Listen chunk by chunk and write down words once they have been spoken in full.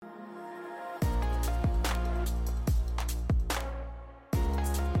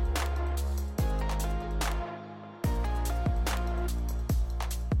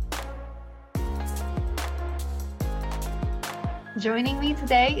Joining me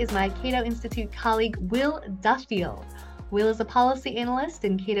today is my Cato Institute colleague, Will Duffield. Will is a policy analyst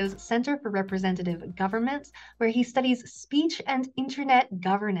in Cato's Center for Representative Government, where he studies speech and internet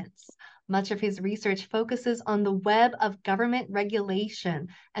governance. Much of his research focuses on the web of government regulation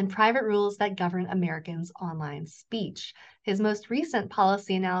and private rules that govern Americans' online speech. His most recent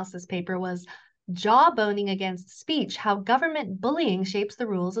policy analysis paper was Jawboning Against Speech: How Government Bullying Shapes the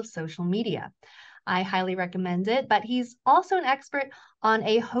Rules of Social Media. I highly recommend it, but he's also an expert on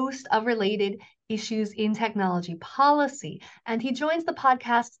a host of related issues in technology policy. And he joins the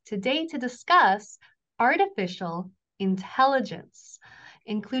podcast today to discuss artificial intelligence,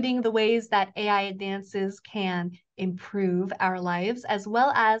 including the ways that AI advances can improve our lives, as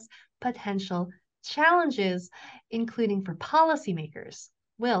well as potential challenges, including for policymakers.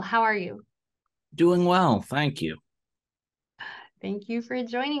 Will, how are you? Doing well, thank you. Thank you for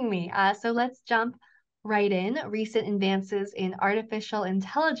joining me. So let's jump right in. Recent advances in artificial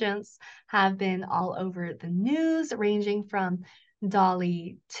intelligence have been all over the news, ranging from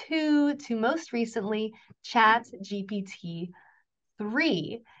DALL-E 2 to most recently ChatGPT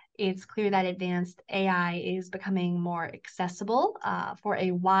 3. It's clear that advanced AI is becoming more accessible for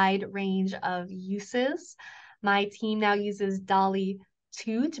a wide range of uses. My team now uses DALL-E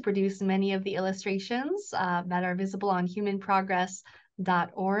 2 to produce many of the illustrations that are visible on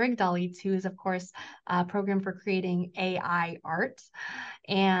humanprogress.org. DALL-E 2 is, of course, a program for creating AI art.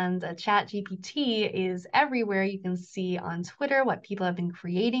 And ChatGPT is everywhere. You can see on Twitter what people have been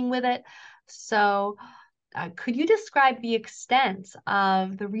creating with it. So could you describe the extent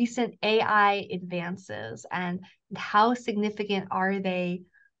of the recent AI advances and how significant are they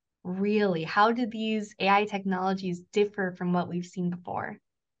really? How do these AI technologies differ from what we've seen before?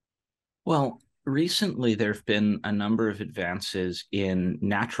 Well, recently there have been a number of advances in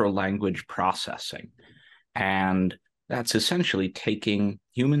natural language processing, and that's essentially taking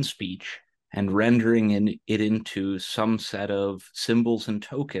human speech and rendering it into some set of symbols and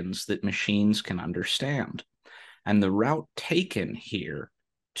tokens that machines can understand. And the route taken here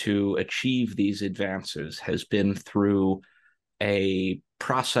to achieve these advances has been through a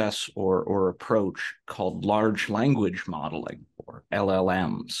process or approach called large language modeling, or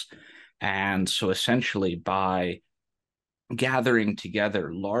LLMs. And so essentially, by gathering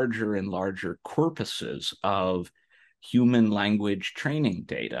together larger and larger corpuses of human language training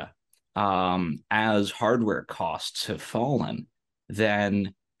data, as hardware costs have fallen,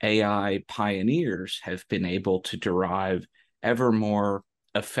 then AI pioneers have been able to derive ever more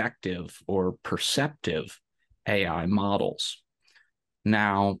effective or perceptive AI models.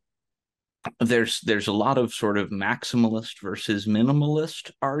 Now, there's a lot of sort of maximalist versus minimalist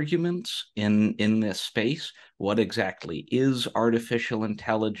arguments in this space. What exactly is artificial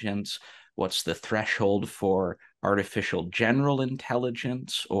intelligence? What's the threshold for artificial general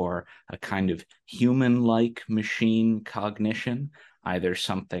intelligence, or a kind of human-like machine cognition, either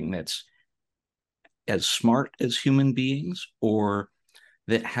something that's as smart as human beings or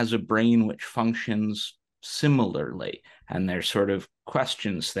that has a brain which functions similarly? And there's sort of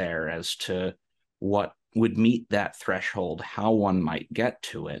questions there as to what would meet that threshold, how one might get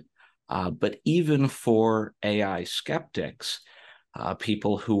to it. But even for AI skeptics,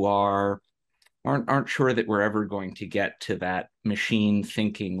 people who aren't sure that we're ever going to get to that machine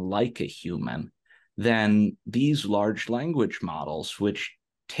thinking like a human, then these large language models, which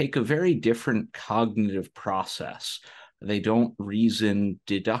take a very different cognitive process, they don't reason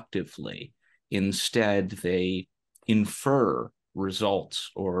deductively. Instead, they infer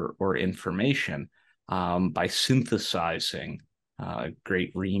results or information by synthesizing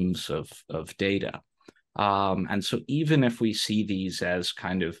great reams of data. And so even if we see these as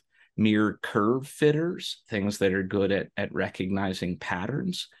kind of mere curve fitters, things that are good at recognizing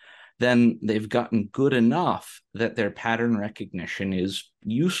patterns, then they've gotten good enough that their pattern recognition is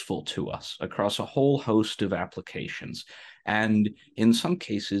useful to us across a whole host of applications, and in some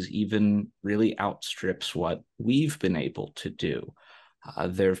cases even really outstrips what we've been able to do.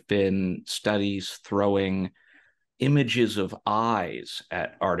 There have been studies throwing images of eyes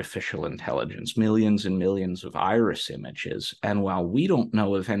at artificial intelligence, millions and millions of iris images. And while we don't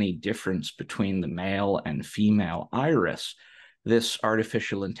know of any difference between the male and female iris, this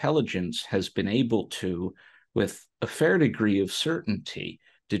artificial intelligence has been able to, with a fair degree of certainty,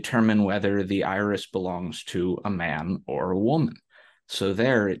 determine whether the iris belongs to a man or a woman. So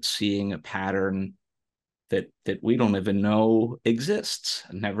there it's seeing a pattern that we don't even know exists,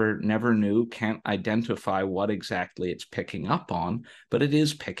 never knew, can't identify what exactly it's picking up on, but it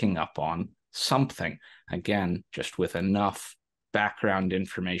is picking up on something, again, just with enough background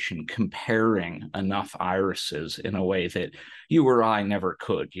information, comparing enough irises in a way that you or I never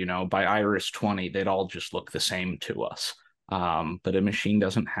could. By iris 20, they'd all just look the same to us. But a machine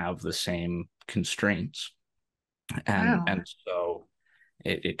doesn't have the same constraints. And, Wow. and so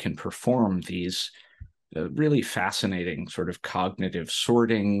it can perform these really fascinating sort of cognitive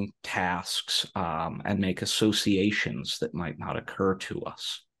sorting tasks, and make associations that might not occur to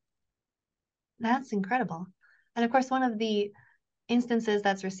us. That's incredible. And of course, one of the instances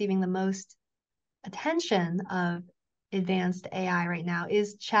that's receiving the most attention of advanced AI right now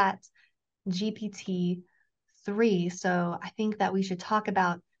is Chat GPT 3. So I think that we should talk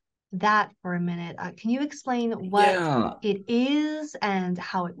about that for a minute. Can you explain what Yeah. it is and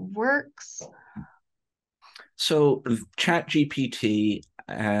how it works? So Chat GPT,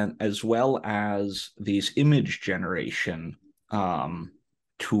 and as well as these image generation um,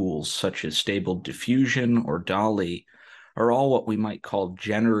 tools such as Stable Diffusion or DALL-E are all what we might call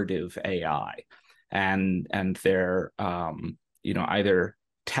generative AI, and they're either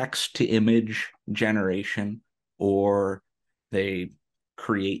text to image generation, or they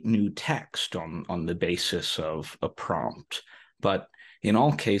create new text on the basis of a prompt. But in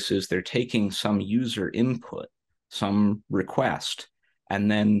all cases, they're taking some user input, some request, and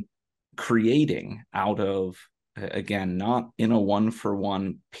then creating out of, again, not in a one for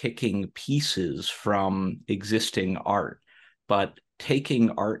one picking pieces from existing art, but taking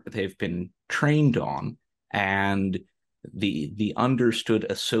art they've been trained on, and the understood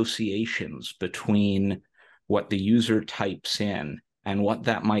associations between what the user types in and what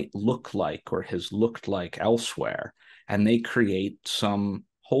that might look like or has looked like elsewhere. And they create some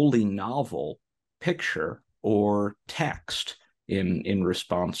wholly novel picture or text in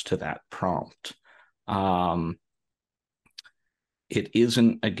response to that prompt. Um, it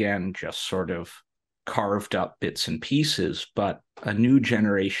isn't, again, just sort of carved up bits and pieces, but a new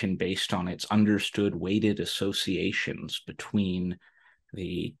generation based on its understood weighted associations between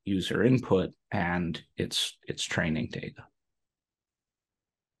the user input and its training data.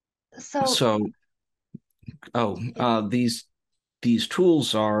 So, So, these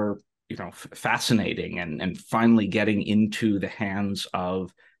tools are, fascinating, and finally getting into the hands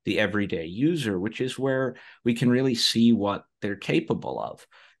of the everyday user, which is where we can really see what they're capable of.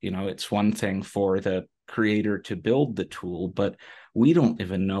 It's one thing for the creator to build the tool, but we don't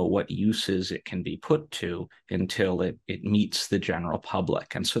even know what uses it can be put to until it meets the general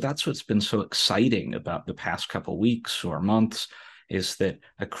public. And so that's what's been so exciting about the past couple of weeks or months, is that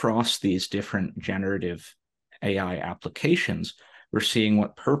across these different generative AI applications, we're seeing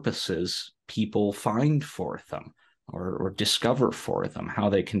what purposes people find for them, or discover for them, how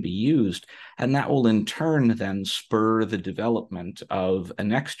they can be used. And that will in turn then spur the development of a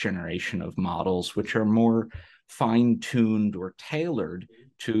next generation of models, which are more fine tuned or tailored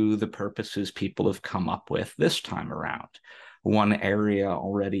to the purposes people have come up with this time around. One area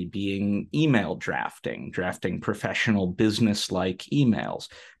already being email drafting professional business like emails.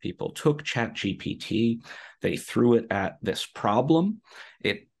 People took ChatGPT, they threw it at this problem.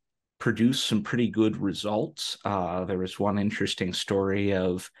 It produced some pretty good results. There was one interesting story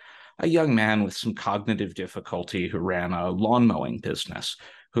of a young man with some cognitive difficulty who ran a lawn mowing business,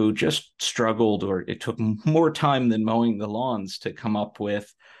 who just struggled, or it took more time than mowing the lawns to come up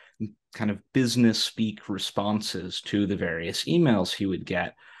with kind of business speak responses to the various emails he would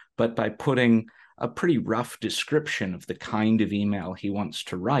get. But by putting a pretty rough description of the kind of email he wants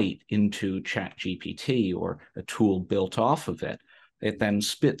to write into ChatGPT, or a tool built off of it, it then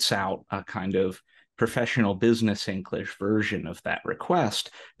spits out a kind of professional business English version of that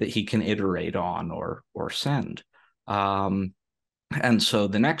request that he can iterate on or send. And so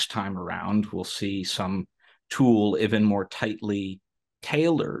the next time around, we'll see some tool even more tightly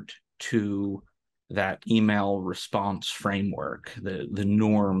tailored to that email response framework, the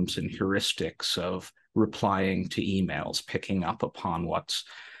norms and heuristics of replying to emails, picking up upon what's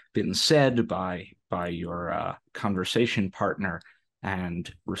been said by your conversation partner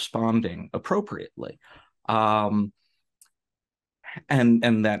and responding appropriately. And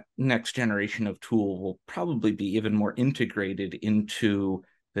that next generation of tool will probably be even more integrated into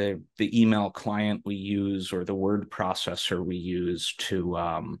the email client we use, or the word processor we use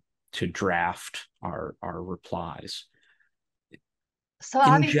to draft our replies. so In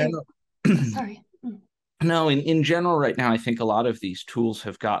obviously, general, sorry. no, in general, right now, I think a lot of these tools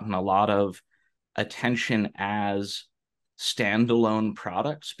have gotten a lot of attention as standalone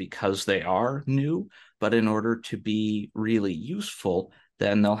products because they are new. But in order to be really useful,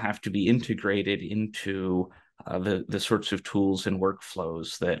 then they'll have to be integrated into the sorts of tools and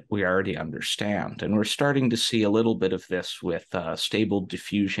workflows that we already understand. And we're starting to see a little bit of this with stable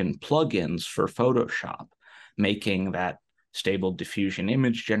diffusion plugins for Photoshop, making that stable diffusion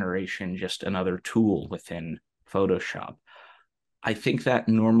image generation just another tool within Photoshop. I think that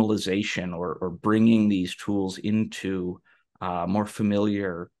normalization or bringing these tools into more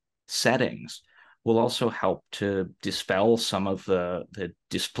familiar settings will also help to dispel some of the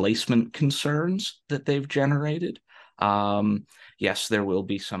displacement concerns that they've generated. Um, yes, there will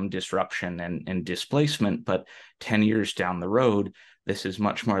be some disruption and displacement, but 10 years down the road, this is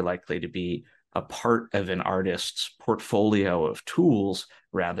much more likely to be a part of an artist's portfolio of tools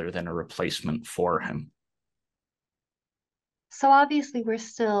rather than a replacement for him. So obviously, we're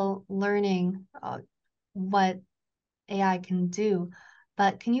still learning what AI can do,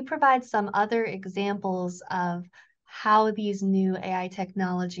 but can you provide some other examples of how these new AI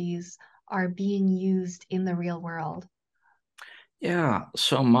technologies are being used in the real world? Yeah,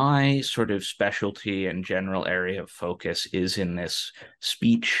 so my sort of specialty and general area of focus is in this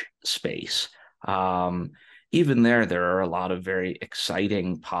speech space. Um, Even there are a lot of very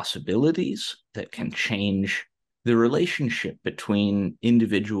exciting possibilities that can change the relationship between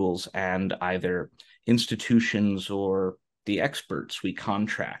individuals and either institutions or the experts we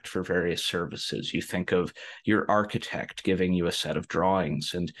contract for various services. You think of your architect giving you a set of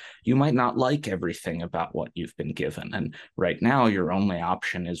drawings, and you might not like everything about what you've been given. And right now, your only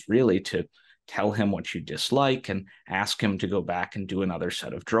option is really to tell him what you dislike and ask him to go back and do another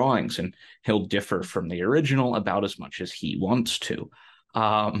set of drawings. And he'll differ from the original about as much as he wants to.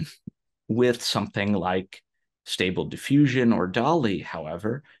 Um, with something like Stable Diffusion or DALL-E,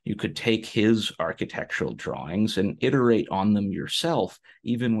 however, you could take his architectural drawings and iterate on them yourself,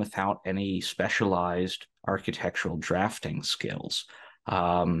 even without any specialized architectural drafting skills.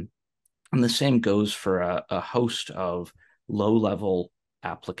 Um, and the same goes for a host of low level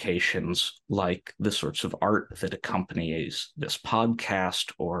applications like the sorts of art that accompanies this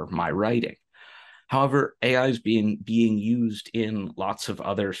podcast or my writing. However, AI is being used in lots of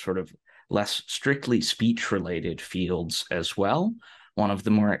other sort of less strictly speech related fields as well. One of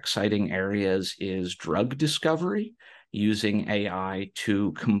the more exciting areas is drug discovery, using AI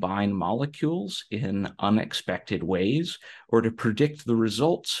to combine molecules in unexpected ways or to predict the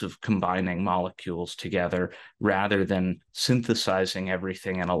results of combining molecules together rather than synthesizing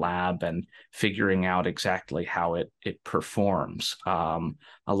everything in a lab and figuring out exactly how it performs. A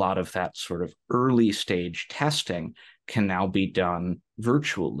lot of that sort of early stage testing can now be done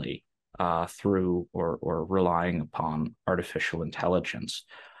virtually through or relying upon artificial intelligence.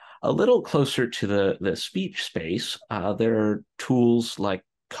 A little closer to the speech space, there are tools like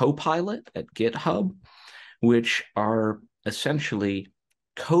Copilot at GitHub, which are essentially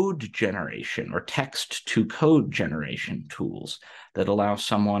code generation or text to code generation tools that allow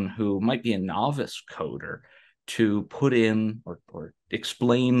someone who might be a novice coder to put in or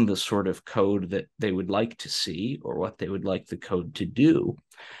explain the sort of code that they would like to see or what they would like the code to do,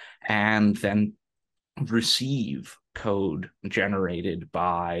 and then receive code generated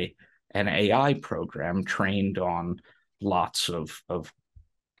by an AI program trained on lots of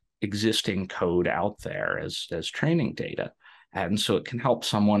existing code out there as training data. And so it can help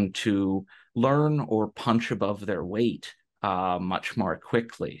someone to learn or punch above their weight much more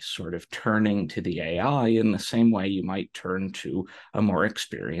quickly, sort of turning to the AI in the same way you might turn to a more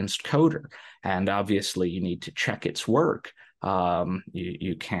experienced coder. And obviously, you need to check its work.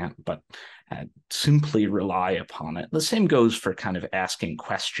 You can't, but simply rely upon it. The same goes for kind of asking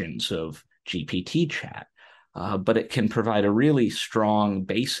questions of GPT chat. But it can provide a really strong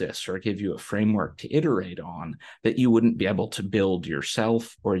basis or give you a framework to iterate on that you wouldn't be able to build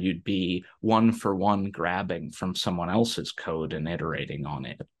yourself, or you'd be one for one grabbing from someone else's code and iterating on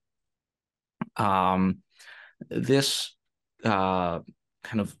it. Um, this kind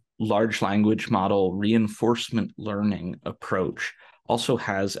of large language model reinforcement learning approach also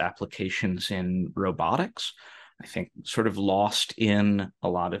has applications in robotics. I think sort of lost in a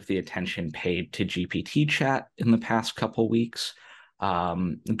lot of the attention paid to GPT chat in the past couple weeks.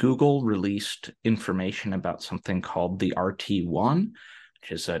 Google released information about something called the RT1,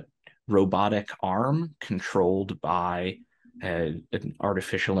 which is a robotic arm controlled by an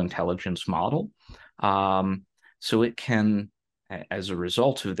artificial intelligence model. So it can, as a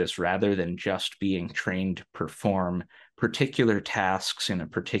result of this, rather than just being trained to perform particular tasks in a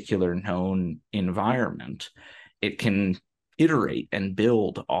particular known environment, it can iterate and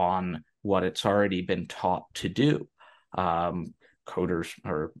build on what it's already been taught to do. coders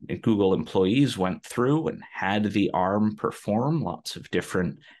or Google employees went through and had the arm perform lots of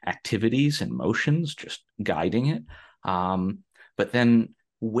different activities and motions, just guiding it. But then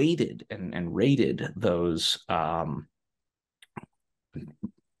weighted and rated those how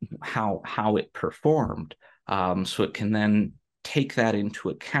it performed, so it can then take that into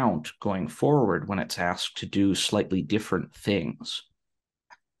account going forward when it's asked to do slightly different things.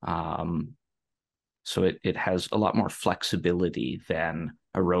 Um, so it has a lot more flexibility than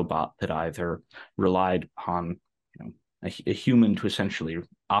a robot that either relied on a human to essentially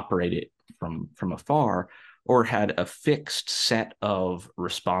operate it from afar, or had a fixed set of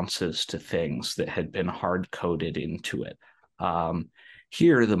responses to things that had been hard coded into it. Um,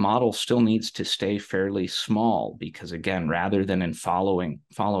 Here, the model still needs to stay fairly small because, again, rather than in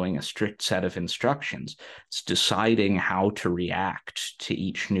following a strict set of instructions, it's deciding how to react to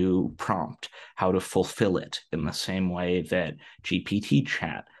each new prompt, how to fulfill it in the same way that GPT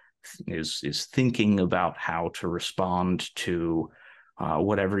chat is thinking about how to respond to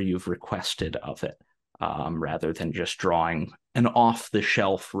whatever you've requested of it, rather than just drawing an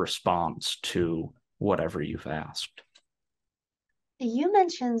off-the-shelf response to whatever you've asked. You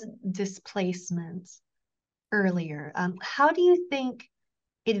mentioned displacement earlier. How do you think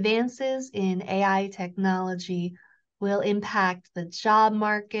advances in AI technology will impact the job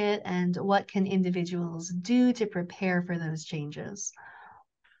market, and what can individuals do to prepare for those changes?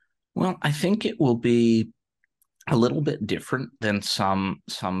 Well, I think it will be a little bit different than some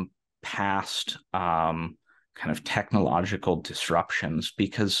past kind of technological disruptions,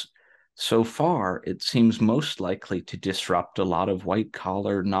 because so far it seems most likely to disrupt a lot of white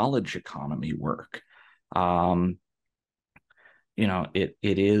collar knowledge economy work. Um, it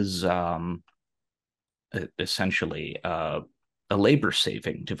is essentially a labor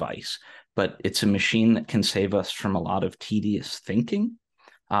saving device, but it's a machine that can save us from a lot of tedious thinking.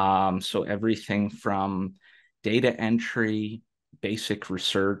 So everything from data entry, basic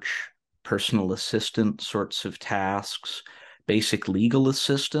research, personal assistant sorts of tasks, basic legal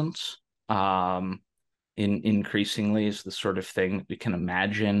assistance, increasingly is the sort of thing that we can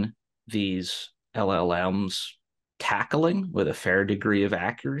imagine these LLMs tackling with a fair degree of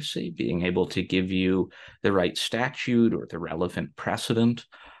accuracy, being able to give you the right statute or the relevant precedent.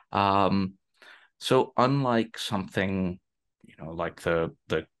 Um, so unlike something, like the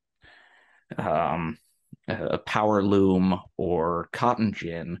um, a power loom or cotton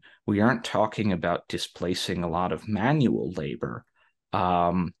gin, we aren't talking about displacing a lot of manual labor,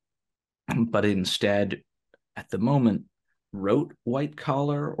 um, but instead, at the moment, rote white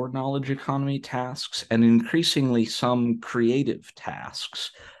collar or knowledge economy tasks and increasingly some creative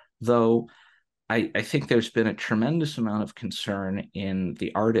tasks. Though I think there's been a tremendous amount of concern in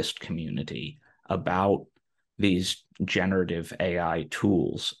the artist community about these generative AI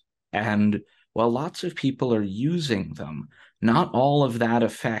tools. And while lots of people are using them, not all of that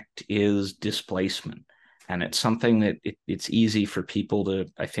effect is displacement. And it's something that it's easy for people to,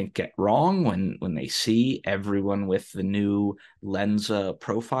 I think, get wrong when they see everyone with the new Lensa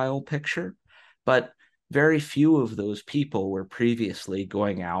profile picture. But very few of those people were previously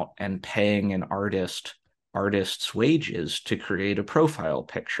going out and paying an artist's wages to create a profile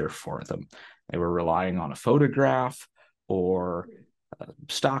picture for them. They were relying on a photograph or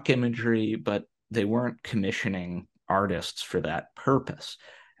stock imagery, but they weren't commissioning artists for that purpose.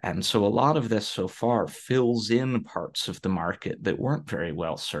 And so a lot of this so far fills in parts of the market that weren't very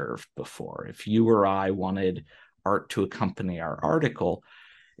well served before. If you or I wanted art to accompany our article,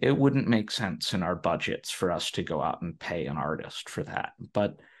 it wouldn't make sense in our budgets for us to go out and pay an artist for that.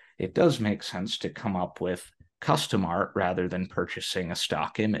 But it does make sense to come up with custom art rather than purchasing a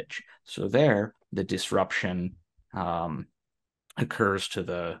stock image. So there, the disruption occurs to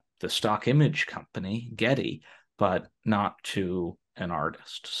the stock image company, Getty, but not to an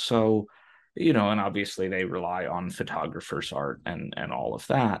artist. So, and obviously they rely on photographers' art and all of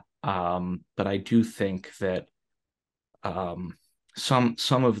that. But I do think that um, some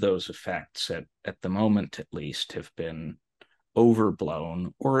of those effects at the moment at least have been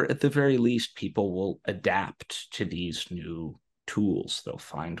overblown, or at the very least, people will adapt to these new tools. They'll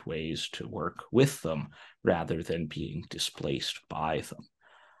find ways to work with them rather than being displaced by them.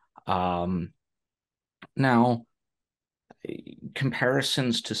 Now,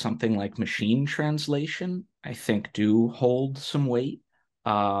 comparisons to something like machine translation, I think, do hold some weight.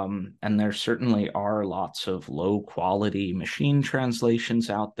 And there certainly are lots of low quality machine translations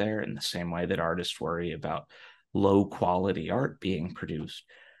out there in the same way that artists worry about low quality art being produced.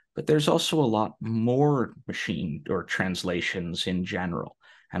 But there's also a lot more machine or translations in general.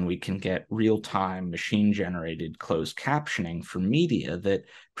 and we can get real-time machine-generated closed captioning for media that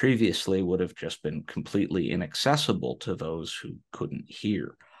previously would have just been completely inaccessible to those who couldn't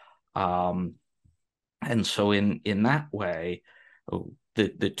hear. Um, and so in that way,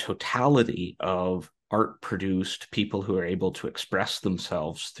 the totality of art produced, people who are able to express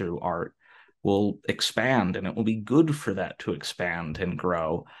themselves through art will expand, and it will be good for that to expand and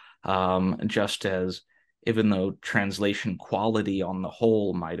grow. Just as even though translation quality on the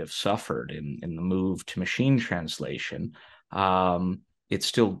whole might have suffered in the move to machine translation, it's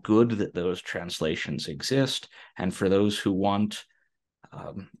still good that those translations exist. And for those who want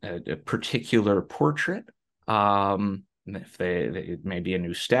a particular portrait, if it may be a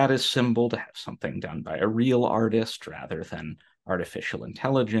new status symbol to have something done by a real artist rather than artificial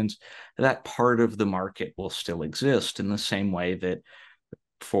intelligence, that part of the market will still exist in the same way that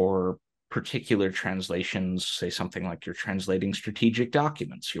for particular translations, say something like you're translating strategic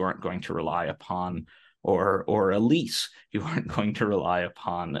documents, you aren't going to rely upon, or a lease, you aren't going to rely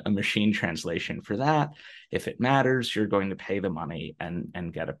upon a machine translation for that. If it matters, you're going to pay the money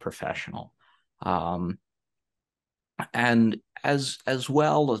and get a professional. And as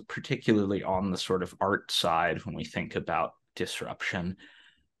well as particularly on the sort of art side, when we think about disruption,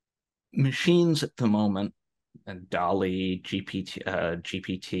 machines at the moment, and DALL-E,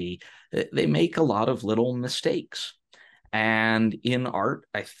 GPT, they make a lot of little mistakes. And in art,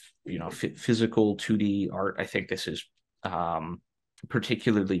 physical 2D art, I think this is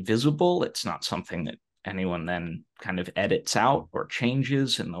particularly visible. It's not something that anyone then kind of edits out or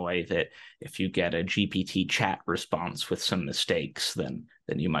changes in the way that if you get a GPT chat response with some mistakes, then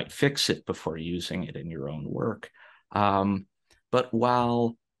you might fix it before using it in your own work. But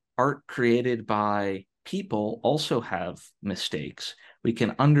while art created by people also have mistakes, we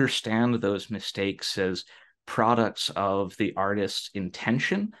can understand those mistakes as products of the artist's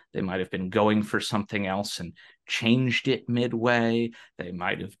intention. They might have been going for something else and changed it midway. They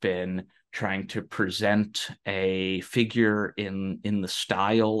might have been trying to present a figure in the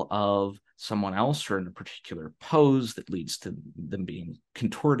style of someone else or in a particular pose that leads to them being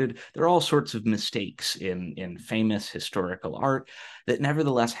contorted. There are all sorts of mistakes in famous historical art that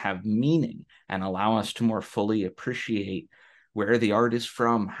nevertheless have meaning and allow us to more fully appreciate where the art is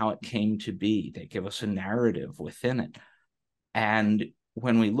from, how it came to be. They give us a narrative within it. And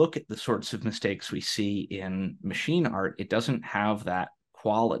when we look at the sorts of mistakes we see in machine art, it doesn't have that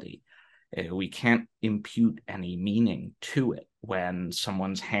quality. We can't impute any meaning to it when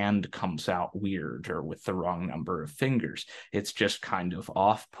someone's hand comes out weird or with the wrong number of fingers. It's just kind of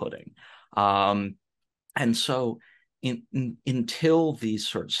off-putting. And so until these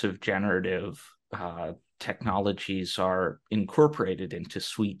sorts of generative technologies are incorporated into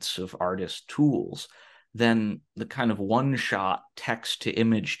suites of artist tools, then the kind of one-shot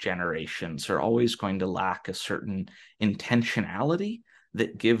text-to-image generations are always going to lack a certain intentionality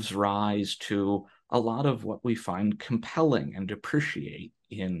that gives rise to a lot of what we find compelling and appreciate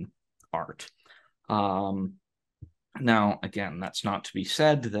in art. Now, again, that's not to be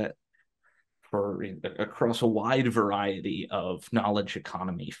said that for across a wide variety of knowledge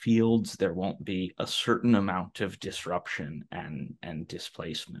economy fields, there won't be a certain amount of disruption and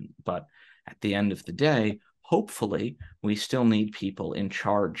displacement. But at the end of the day, hopefully, we still need people in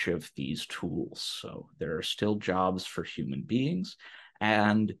charge of these tools. So there are still jobs for human beings.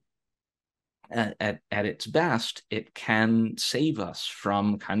 And at its best, it can save us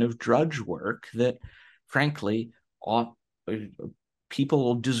from kind of drudge work that, frankly, ought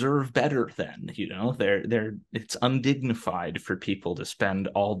people deserve better than, it's undignified for people to spend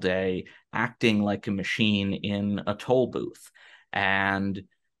all day acting like a machine in a toll booth. And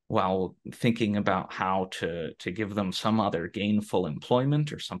while thinking about how to give them some other gainful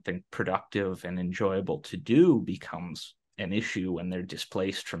employment or something productive and enjoyable to do becomes an issue when they're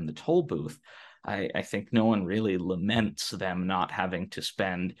displaced from the toll booth, I think no one really laments them not having to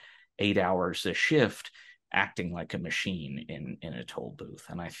spend 8 hours a shift acting like a machine in a toll booth.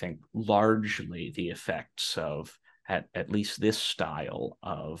 And I think largely the effects of at least this style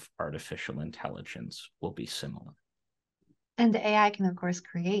of artificial intelligence will be similar. And AI can, of course,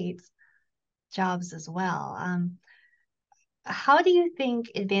 create jobs as well. How do you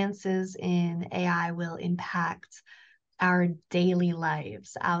think advances in AI will impact our daily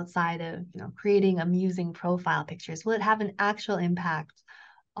lives outside of, creating amusing profile pictures? Will it have an actual impact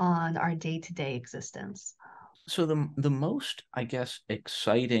on our day-to-day existence? So the most, I guess,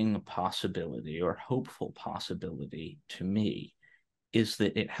 exciting possibility or hopeful possibility to me is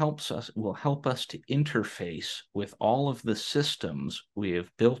that will help us to interface with all of the systems we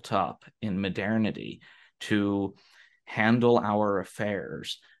have built up in modernity to handle our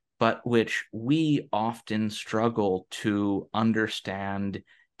affairs, but which we often struggle to understand,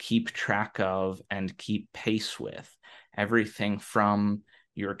 keep track of, and keep pace with. Everything from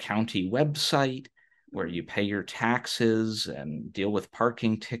your county website, where you pay your taxes and deal with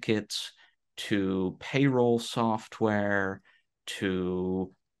parking tickets, to payroll software,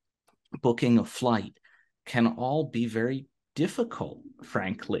 to booking a flight, can all be very difficult,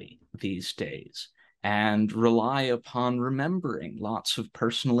 frankly, these days, and rely upon remembering lots of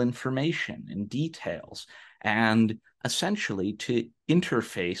personal information and details, and essentially to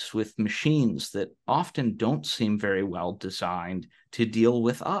interface with machines that often don't seem very well designed to deal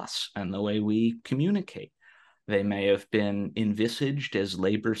with us and the way we communicate. They may have been envisaged as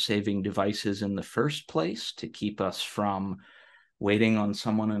labor saving devices in the first place to keep us from waiting on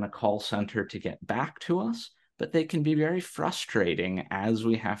someone in a call center to get back to us, but they can be very frustrating as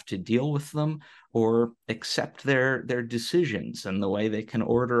we have to deal with them or accept their decisions and the way they can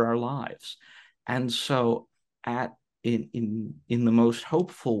order our lives. And so at in the most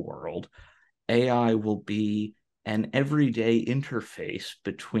hopeful world, AI will be an everyday interface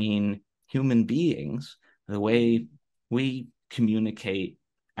between human beings, the way we communicate,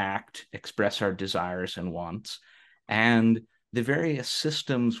 act, express our desires and wants, and the various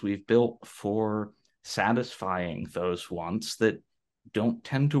systems we've built for satisfying those wants that don't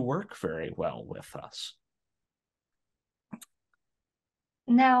tend to work very well with us.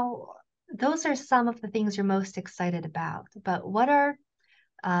 Now, those are some of the things you're most excited about, but what are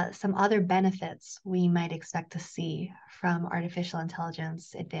some other benefits we might expect to see from artificial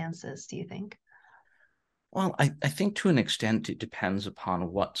intelligence advances, do you think? Well, I think to an extent it depends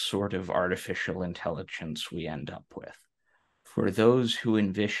upon what sort of artificial intelligence we end up with. For those who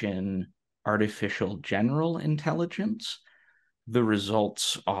envision artificial general intelligence, the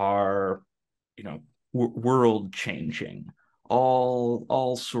results are, you know, world changing.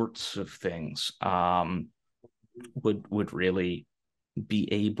 All sorts of things would really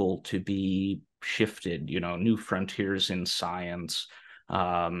be able to be shifted. You know, new frontiers in science,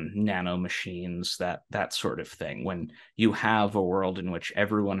 nano machines, that sort of thing. When you have a world in which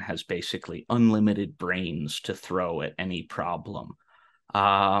everyone has basically unlimited brains to throw at any problem.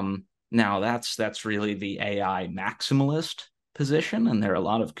 Now that's really the AI maximalist position, and there are a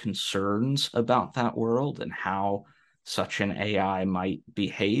lot of concerns about that world and how such an AI might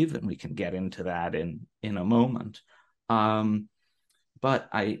behave, and we can get into that in a moment. Um, but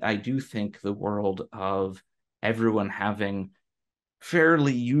I do think the world of everyone having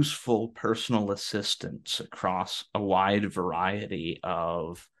fairly useful personal assistants across a wide variety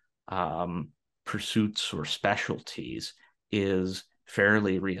of um, pursuits or specialties is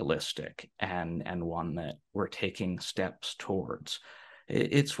fairly realistic, and one that we're taking steps towards.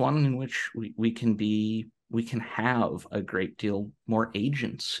 It's one in which we can have a great deal more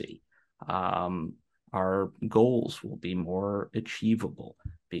agency. Um, our goals will be more achievable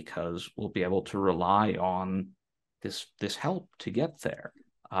because we'll be able to rely on this help to get there.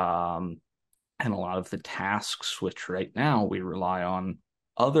 And a lot of the tasks which right now we rely on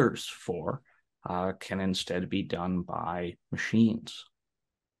others for can instead be done by machines.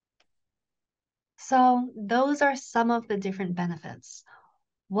 So, those are some of the different benefits.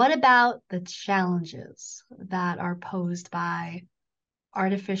 What about the challenges that are posed by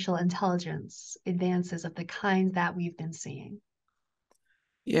artificial intelligence advances of the kind that we've been seeing?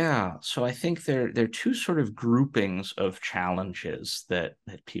 Yeah, so I think there are two sort of groupings of challenges that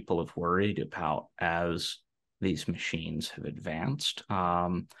people have worried about as these machines have advanced.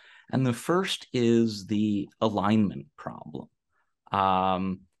 And the first is the alignment problem.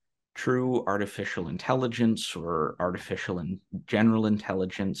 Um, True artificial intelligence or artificial and general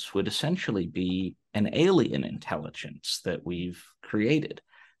intelligence would essentially be an alien intelligence that we've created.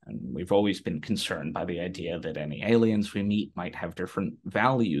 And we've always been concerned by the idea that any aliens we meet might have different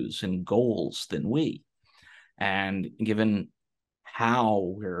values and goals than we. And given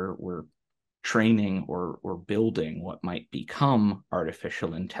how we're training or building what might become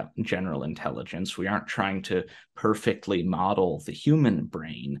general intelligence. We aren't trying to perfectly model the human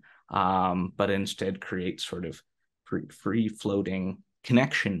brain, but instead create sort of free floating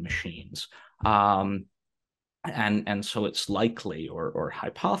connection machines. And so it's likely or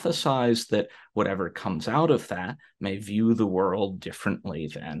hypothesized that whatever comes out of that may view the world differently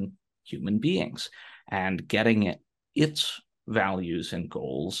than human beings, and getting its values and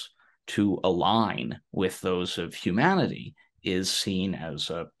goals to align with those of humanity is seen as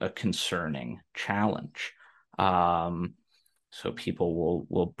a concerning challenge. Um, so people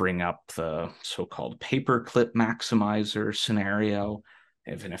will bring up the so-called paperclip maximizer scenario.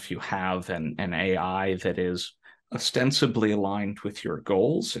 Even if you have an AI that is ostensibly aligned with your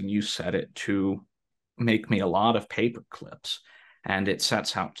goals, and you set it to make me a lot of paper clips, and it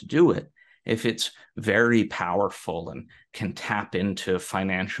sets out to do it, if it's very powerful and can tap into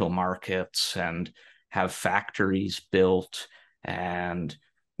financial markets and have factories built and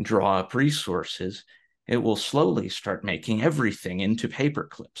draw up resources, it will slowly start making everything into paper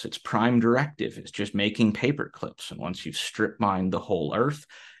clips. Its prime directive is just making paper clips. And once you've strip mined the whole earth,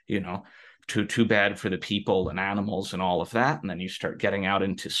 you know, too bad for the people and animals and all of that. And then you start getting out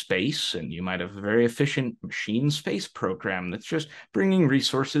into space, and you might have a very efficient machine space program that's just bringing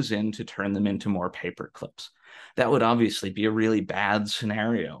resources in to turn them into more paper clips. That would obviously be a really bad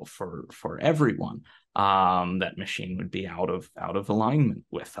scenario for everyone. That machine would be out of alignment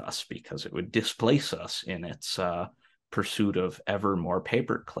with us because it would displace us in its pursuit of ever more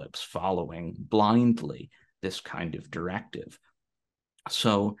paper clips, following blindly this kind of directive.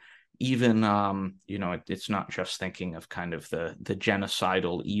 So even it's not just thinking of kind of the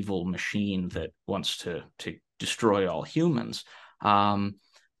genocidal evil machine that wants to destroy all humans,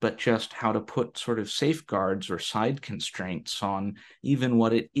 but just how to put sort of safeguards or side constraints on even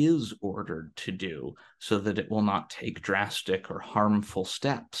what it is ordered to do, so that it will not take drastic or harmful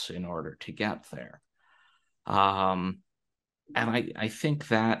steps in order to get there. Um, and I think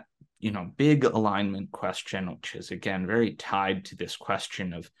that, big alignment question, which is again very tied to this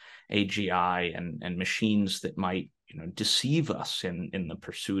question of AGI and machines that might, deceive us in the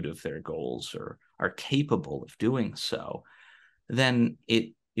pursuit of their goals, or are capable of doing so, then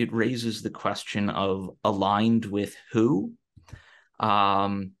it raises the question of aligned with who.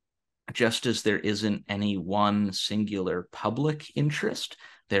 Um, just as there isn't any one singular public interest,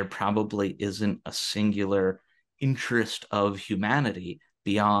 there probably isn't a singular interest of humanity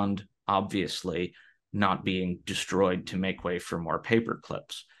beyond, obviously, not being destroyed to make way for more paper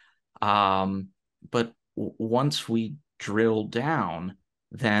clips. But once we drill down,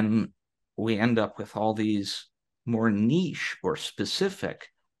 then we end up with all these more niche or specific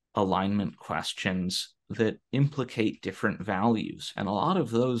alignment questions that implicate different values. And a lot of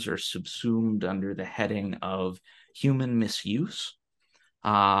those are subsumed under the heading of human misuse.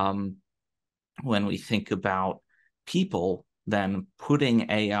 Um, when we think about people then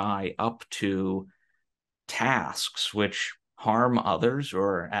putting AI up to tasks which harm others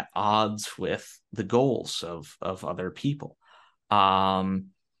or are at odds with the goals of other people.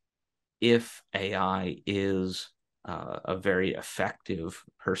 If AI is a very effective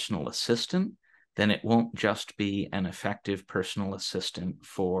personal assistant, then it won't just be an effective personal assistant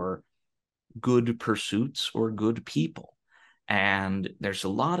for good pursuits or good people. And there's a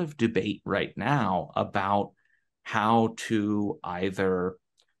lot of debate right now about how to either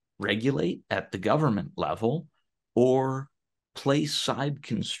regulate at the government level or place side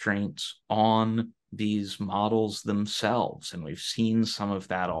constraints on these models themselves. And we've seen some of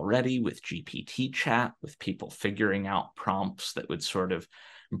that already with GPT chat, with people figuring out prompts that would sort of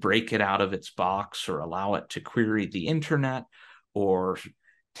break it out of its box or allow it to query the internet or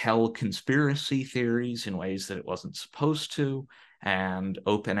tell conspiracy theories in ways that it wasn't supposed to. And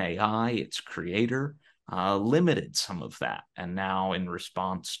OpenAI, its creator, limited some of that. And now, in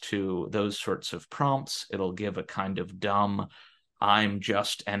response to those sorts of prompts, it'll give a kind of dumb, I'm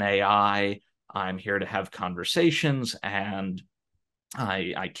just an AI, I'm here to have conversations, and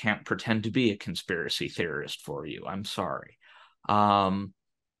I can't pretend to be a conspiracy theorist for you. I'm sorry. But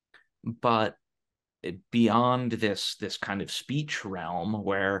beyond this kind of speech realm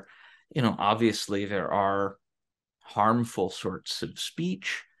where, obviously there are harmful sorts of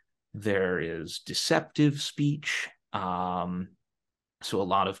speech, there is deceptive speech. So a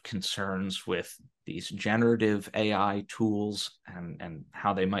lot of concerns with these generative AI tools and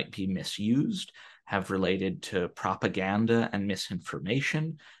how they might be misused have related to propaganda and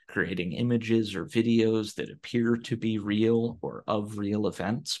misinformation, creating images or videos that appear to be real or of real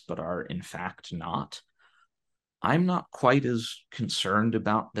events, but are in fact not. I'm not quite as concerned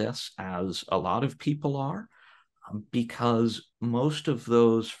about this as a lot of people are, because most of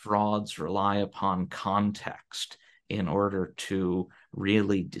those frauds rely upon context in order to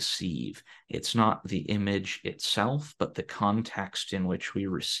really deceive. It's not the image itself, but the context in which we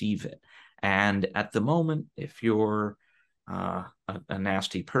receive it. And at the moment, if you're a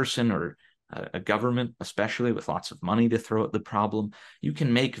nasty person or a government, especially with lots of money to throw at the problem, you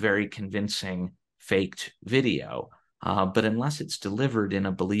can make very convincing faked video. But unless it's delivered in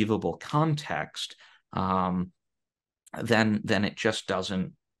a believable context, then it just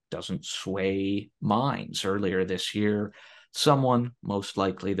doesn't sway minds. Earlier this year, someone, most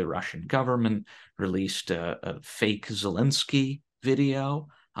likely the Russian government, released a fake Zelensky video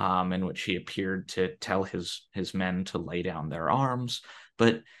in which he appeared to tell his men to lay down their arms.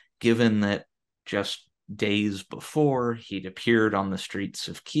 But given that just days before he'd appeared on the streets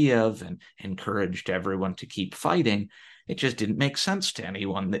of Kiev and encouraged everyone to keep fighting, it just didn't make sense to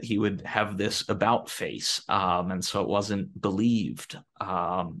anyone that he would have this about face. And so it wasn't believed.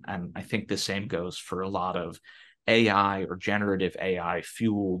 And I think the same goes for a lot of AI or generative AI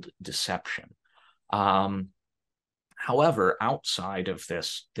fueled deception. Um, However, outside of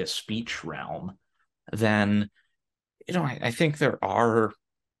this speech realm, then I think there are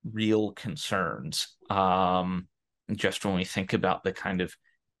real concerns. Just when we think about the kind of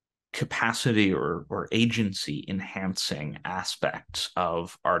capacity or agency enhancing aspects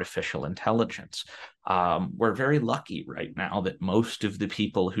of artificial intelligence. We're very lucky right now that most of the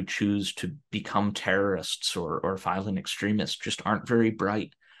people who choose to become terrorists or violent extremists just aren't very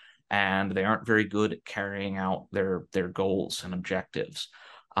bright, and they aren't very good at carrying out their goals and objectives.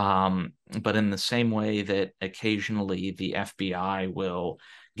 But in the same way that occasionally the FBI will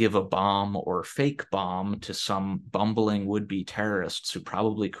give a bomb or fake bomb to some bumbling would-be terrorists who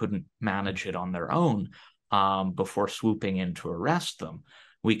probably couldn't manage it on their own, before swooping in to arrest them,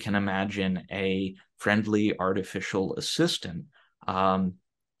 we can imagine a friendly artificial assistant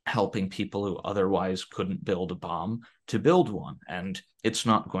helping people who otherwise couldn't build a bomb to build one. And it's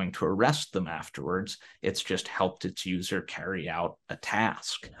not going to arrest them afterwards. It's just helped its user carry out a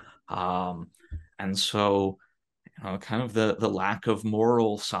task. And so, kind of the lack of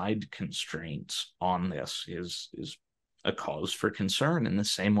moral side constraints on this is a cause for concern, in the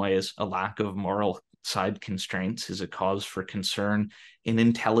same way as a lack of moral side constraints is a cause for concern in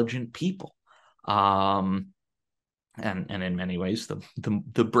intelligent people. And in many ways,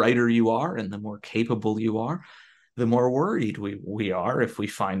 the brighter you are and the more capable you are, the more worried we are if we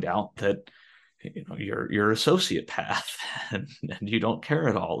find out that you're a sociopath and you don't care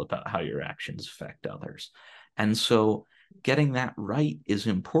at all about how your actions affect others. And so getting that right is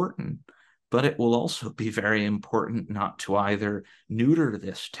important, but it will also be very important not to either neuter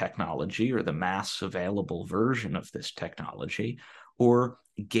this technology or the mass available version of this technology, or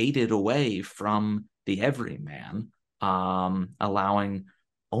gate it away from the everyman, allowing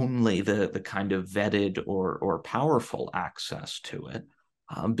only the kind of vetted or powerful access to it,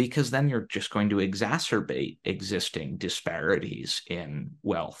 because then you're just going to exacerbate existing disparities in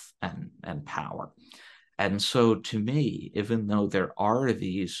wealth and power. And so, to me, even though there are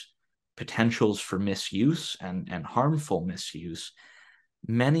these potentials for misuse and harmful misuse,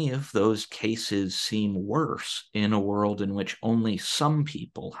 many of those cases seem worse in a world in which only some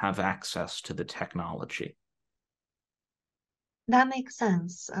people have access to the technology. That makes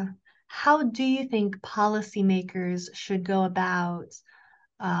sense. How do you think policymakers should go about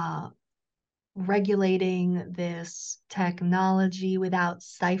uh, regulating this technology without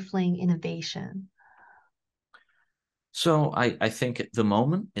stifling innovation? So I think at the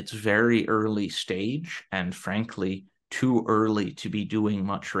moment it's very early stage, and frankly, too early to be doing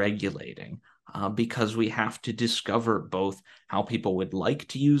much regulating, because we have to discover both how people would like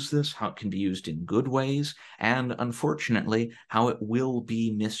to use this, how it can be used in good ways, and unfortunately, how it will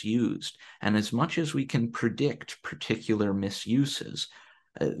be misused. And as much as we can predict particular misuses,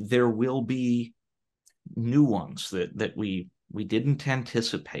 there will be new ones that we didn't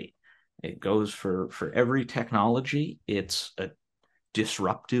anticipate. It goes for every technology. It's a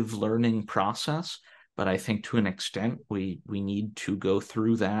disruptive learning process, but I think to an extent we need to go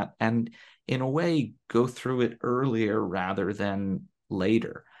through that, and in a way go through it earlier rather than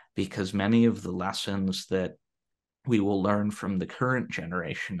later, because many of the lessons that we will learn from the current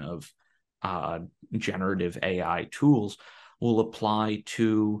generation of generative AI tools will apply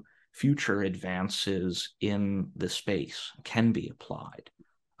to future advances in the space, can be applied.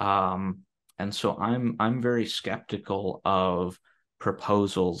 And so I'm very skeptical of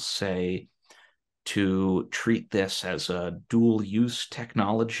proposals, say, to treat this as a dual use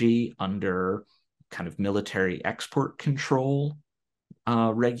technology under kind of military export control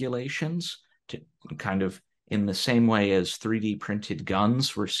regulations, to kind of in the same way as 3D printed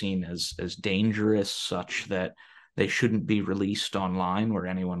guns were seen as dangerous, such that they shouldn't be released online where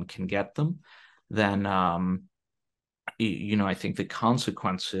anyone can get them. Then I think the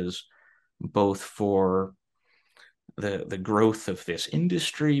consequences, both for the growth of this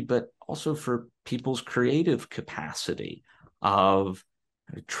industry, but also for people's creative capacity of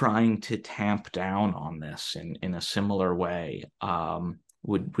trying to tamp down on this in a similar way,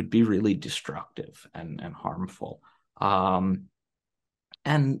 would be really destructive and harmful. And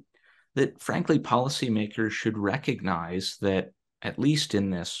that, frankly, policymakers should recognize that, at least in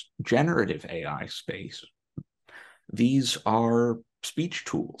this generative AI space, these are speech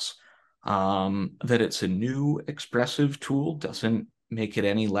tools. That it's a new expressive tool doesn't make it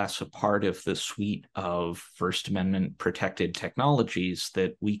any less a part of the suite of First Amendment protected technologies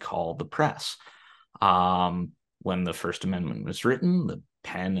that we call the press. When the First Amendment was written, the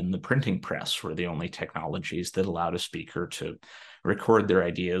pen and the printing press were the only technologies that allowed a speaker to record their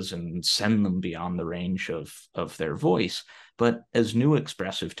ideas and send them beyond the range of their voice. But as new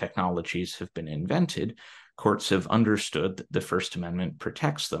expressive technologies have been invented, courts have understood that the First Amendment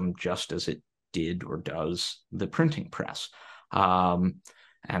protects them just as it did or does the printing press. And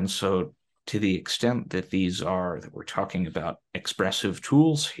so to the extent that that we're talking about expressive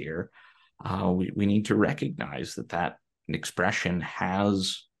tools here, we need to recognize that expression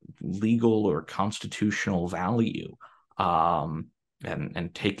has legal or constitutional value. And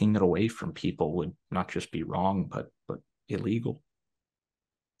taking it away from people would not just be wrong, but illegal.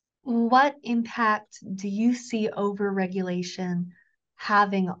 What impact do you see overregulation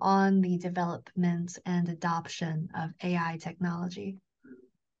having on the development and adoption of AI technology?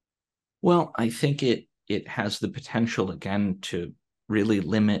 Well, I think it has the potential again to really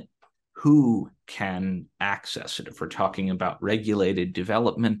limit who can access it. If we're talking about regulated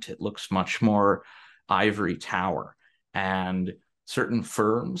development, it looks much more ivory tower. And certain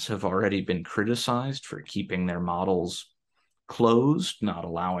firms have already been criticized for keeping their models closed, not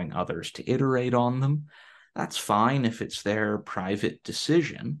allowing others to iterate on them. That's fine if it's their private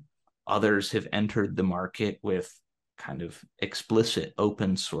decision. Others have entered the market with kind of explicit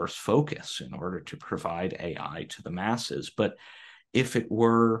open source focus in order to provide AI to the masses. But if it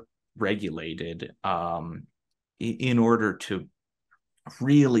were regulated in order to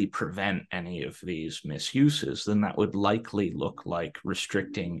really prevent any of these misuses, then that would likely look like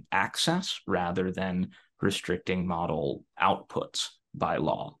restricting access rather than restricting model outputs by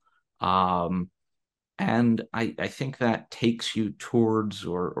law. And I think that takes you towards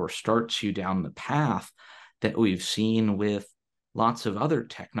or starts you down the path that we've seen with lots of other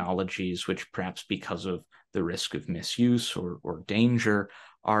technologies, which perhaps because of the risk of misuse or danger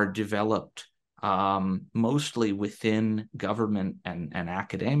are developed mostly within government and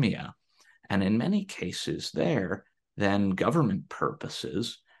academia. And in many cases there, then government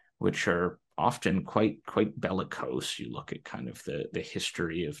purposes, which are often quite bellicose. You look at kind of the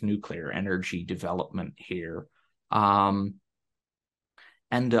history of nuclear energy development here,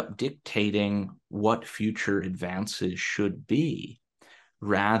 end up dictating what future advances should be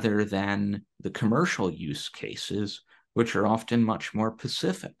rather than the commercial use cases, which are often much more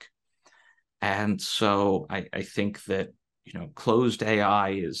pacific. And so I think that, closed AI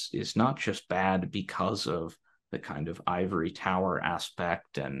is not just bad because of the kind of ivory tower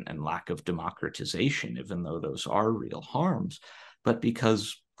aspect and lack of democratization, even though those are real harms, but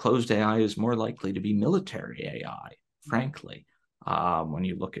because closed AI is more likely to be military AI, frankly. When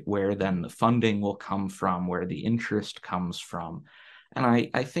you look at where then the funding will come from, where the interest comes from. And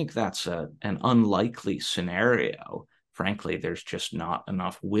I think that's an unlikely scenario. Frankly, there's just not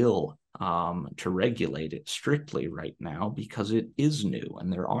enough will to regulate it strictly right now because it is new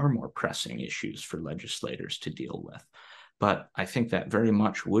and there are more pressing issues for legislators to deal with. But I think that very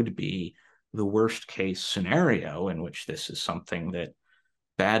much would be the worst case scenario in which this is something that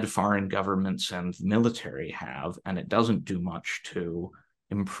bad foreign governments and military have, and it doesn't do much to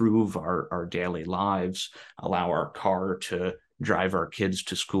improve our daily lives, allow our car to drive our kids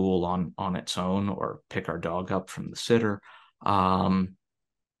to school on its own or pick our dog up from the sitter.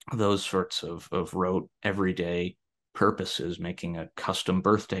 Those sorts of rote everyday purposes, making a custom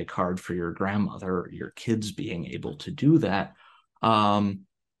birthday card for your grandmother, or your kids being able to do that, than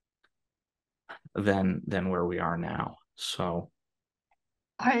where we are now. So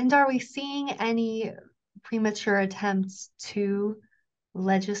And are we seeing any premature attempts to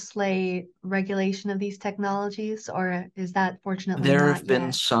legislate regulation of these technologies, or is that fortunately there have not been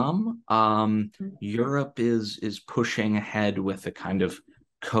yet? some. Europe is pushing ahead with a kind of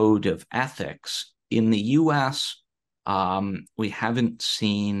code of ethics. In the US, we haven't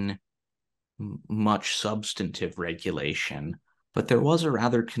seen much substantive regulation, but there was a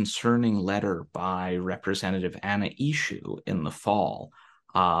rather concerning letter by Representative Anna Eshoo in the fall,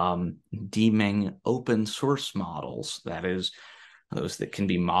 deeming open source models, that is, those that can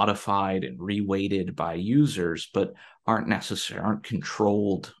be modified and reweighted by users, but aren't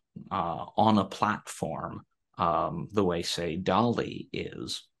controlled on a platform the way, say, DALL-E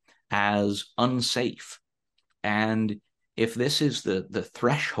is, as unsafe. And if this is the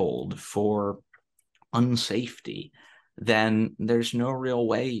threshold for unsafety, then there's no real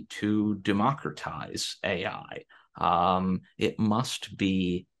way to democratize AI. It must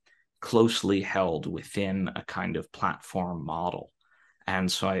be closely held within a kind of platform model.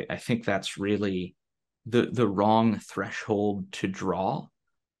 And so I think that's really the wrong threshold to draw.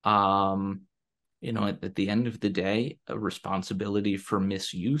 Um, at the end of the day, a responsibility for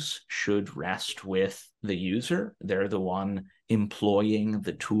misuse should rest with the user. They're the one employing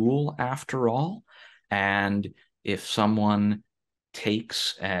the tool after all. And if someone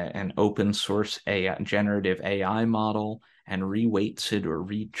takes an open source AI, generative AI model and reweights it or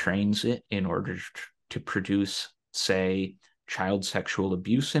retrains it in order to produce, say, child sexual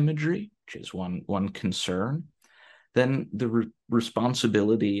abuse imagery, which is one concern, then the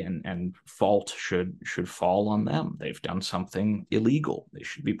responsibility and fault should fall on them. They've done something illegal. They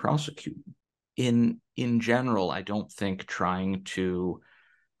should be prosecuted. In general, I don't think trying to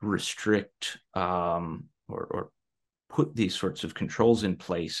restrict or put these sorts of controls in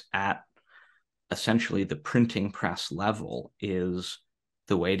place at essentially the printing press level is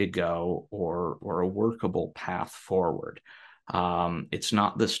the way to go or a workable path forward. It's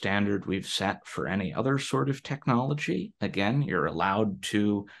not the standard we've set for any other sort of technology. Again, you're allowed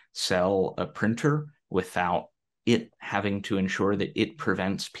to sell a printer without it having to ensure that it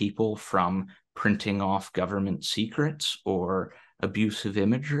prevents people from printing off government secrets or abusive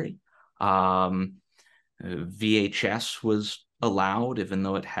imagery. VHS was allowed, even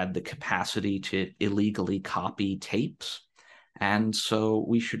though it had the capacity to illegally copy tapes. And so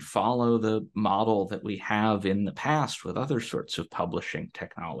we should follow the model that we have in the past with other sorts of publishing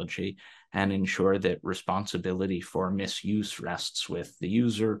technology and ensure that responsibility for misuse rests with the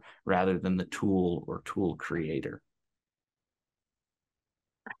user rather than the tool or tool creator.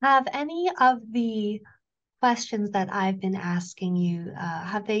 Have any of the questions that I've been asking you,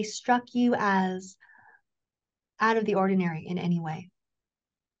 have they struck you as out of the ordinary in any way?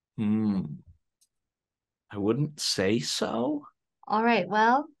 Hmm. I wouldn't say so. All right,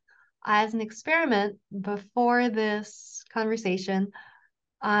 well, as an experiment before this conversation,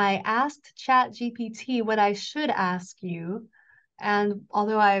 I asked ChatGPT what I should ask you. And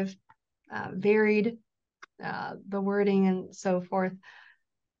although I've varied the wording and so forth,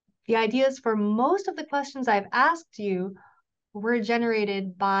 the ideas for most of the questions I've asked you were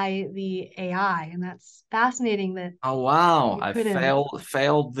generated by the AI. And that's fascinating that Oh wow, you I couldn't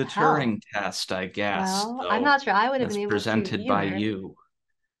failed the tell. Turing test, I guess. Well, I'm So not sure I would have as been able to presented by either. you.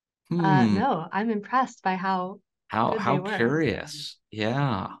 Hmm. No, I'm impressed by how good they How were. curious.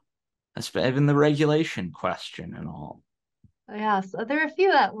 Yeah. Even the regulation question and all. Yeah, so there are a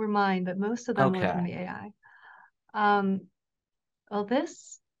few that were mine, but most of them were from Okay. the AI. Um, well,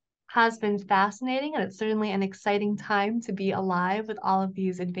 this has been fascinating, and it's certainly an exciting time to be alive with all of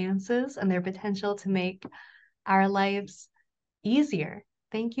these advances and their potential to make our lives easier.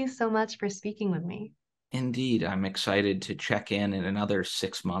 Thank you so much for speaking with me. Indeed, I'm excited to check in another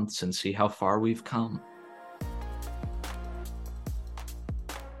 6 months and see how far we've come.